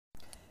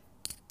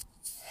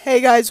Hey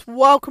guys,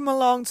 welcome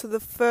along to the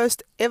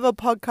first ever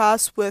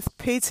podcast with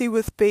PT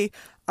with B.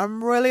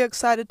 I'm really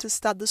excited to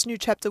start this new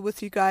chapter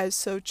with you guys,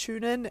 so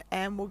tune in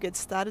and we'll get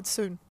started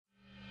soon.